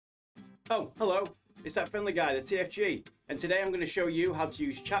Oh, hello, it's that friendly guy, the TFG, and today I'm going to show you how to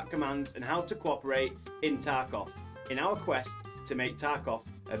use chat commands and how to cooperate in Tarkov, in our quest to make Tarkov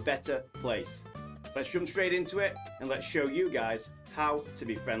a better place. Let's jump straight into it, and let's show you guys how to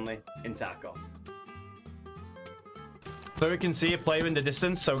be friendly in Tarkov. So we can see a player in the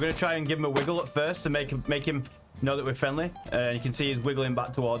distance, so we're going to try and give him a wiggle at first to make him know that we're friendly. You can see he's wiggling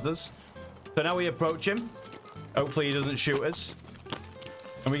back towards us. So now we approach him. Hopefully he doesn't shoot us.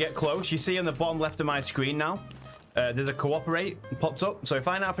 And we get close. You see on the bottom left of my screen now, there's a cooperate popped up. So if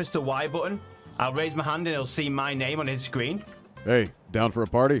I now press the Y button, I'll raise my hand and it'll see my name on his screen. Hey, down for a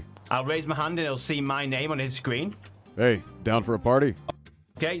party? I'll raise my hand and it'll see my name on his screen. Hey, down for a party?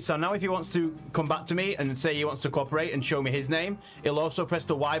 Okay, so now if he wants to come back to me and say he wants to cooperate and show me his name, he'll also press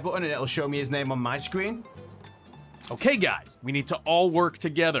the Y button and it'll show me his name on my screen. Okay, guys, we need to all work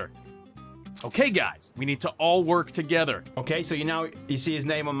together. Okay, guys, we need to all work together. Okay, so you see his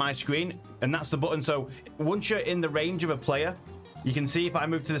name on my screen, and that's the button. So once you're in the range of a player, you can see if I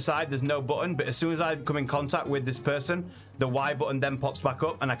move to the side, there's no button, but as soon as I come in contact with this person, the Y button then pops back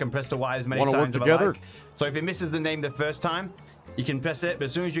up, and I can press the Y as many times as I like. So if he misses the name the first time, you can press it, but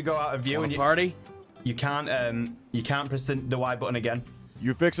as soon as you go out of view and you can't press the Y button again.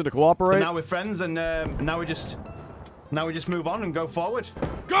 You fixing to cooperate? So now we're friends, and now we just move on and go forward.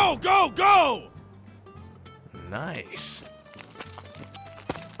 Go, go, go! Nice.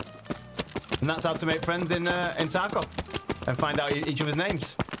 And that's how to make friends in Tarkov and find out each other's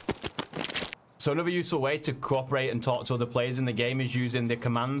names. So another useful way to cooperate and talk to other players in the game is using the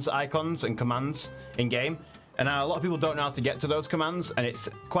commands icons and commands in game. And a lot of people don't know how to get to those commands, and it's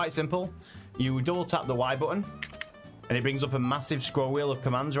quite simple. You double tap the Y button and it brings up a massive scroll wheel of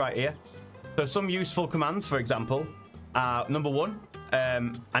commands right here. So some useful commands, for example, number one,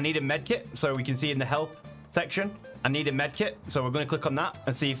 I need a medkit. So we can see in the help section, I need a medkit. So we're going to click on that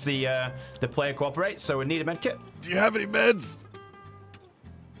and see if the player cooperates. So we need a medkit. Do you have any meds?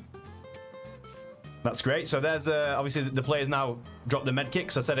 That's great. So there's obviously the player's now dropped the medkit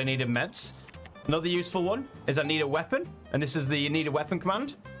because I said I needed meds. Another useful one is I need a weapon, and this is the need a weapon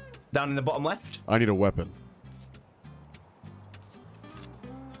command down in the bottom left. I need a weapon.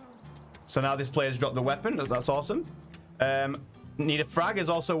 So now this player's dropped the weapon. That's awesome. Need a frag is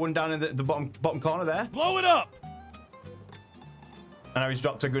also one down in the bottom corner there. Blow it up! And now he's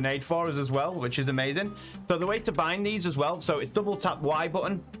dropped a grenade for us as well, which is amazing. So the way to bind these as well, so it's double tap Y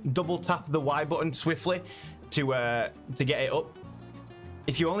button, double tap the Y button swiftly to get it up.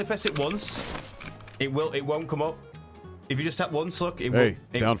 If you only press it once, it won't come up. If you just tap once, look,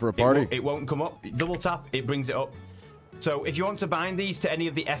 down for a party? It won't come up. Double tap, it brings it up. So if you want to bind these to any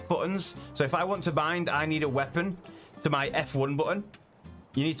of the F buttons, so if I want to bind I need a weapon to my F1 button,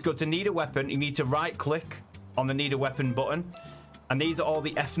 you need to go to need a weapon, you need to right click on the need a weapon button, and these are all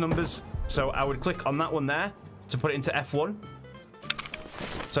the F numbers. So I would click on that one there to put it into F1.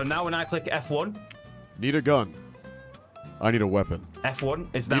 So now when I click F1, need a gun. I need a weapon.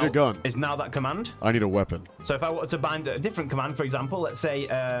 F1 is now, need a gun. Is now that command. I need a weapon. So if I wanted to bind a different command, for example, let's say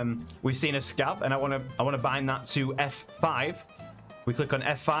we've seen a scav and I want to bind that to F5. We click on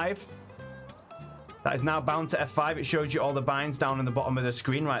F5. That is now bound to F5. It shows you all the binds down in the bottom of the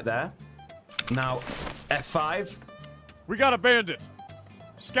screen right there. Now F5. We got a bandit.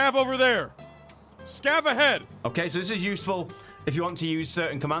 Scav over there. Scav ahead. Okay, so this is useful if you want to use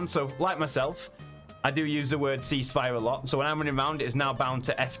certain commands. So like myself, I do use the word ceasefire a lot. So when I'm running around, it is now bound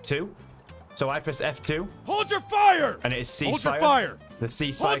to F2. So I press F2. Hold your fire! And it is ceasefire. Hold your fire! The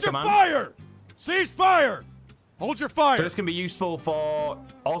ceasefire command. Hold your fire! Cease fire! Hold your fire! So this can be useful for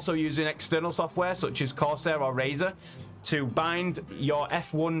also using external software such as Corsair or Razer to bind your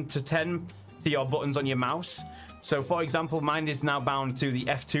F1 to 10 to your buttons on your mouse. So for example, mine is now bound to the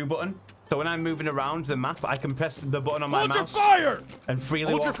F2 button. So when I'm moving around the map, I can press the button on my mouse. Hold your fire! And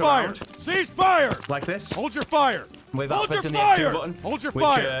freely walk around. Cease fire! Like this. Hold your fire! Without pressing the F2 button. Hold your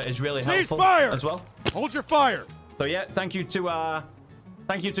fire! Which is really Cease helpful fire! as well. Hold your fire! So yeah, thank you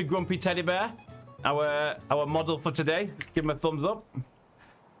to Grumpy Teddy Bear, our model for today. Give him a thumbs up.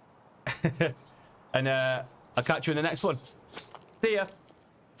 And I'll catch you in the next one. See ya.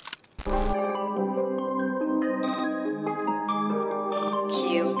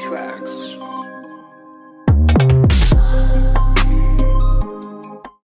 Q tracks.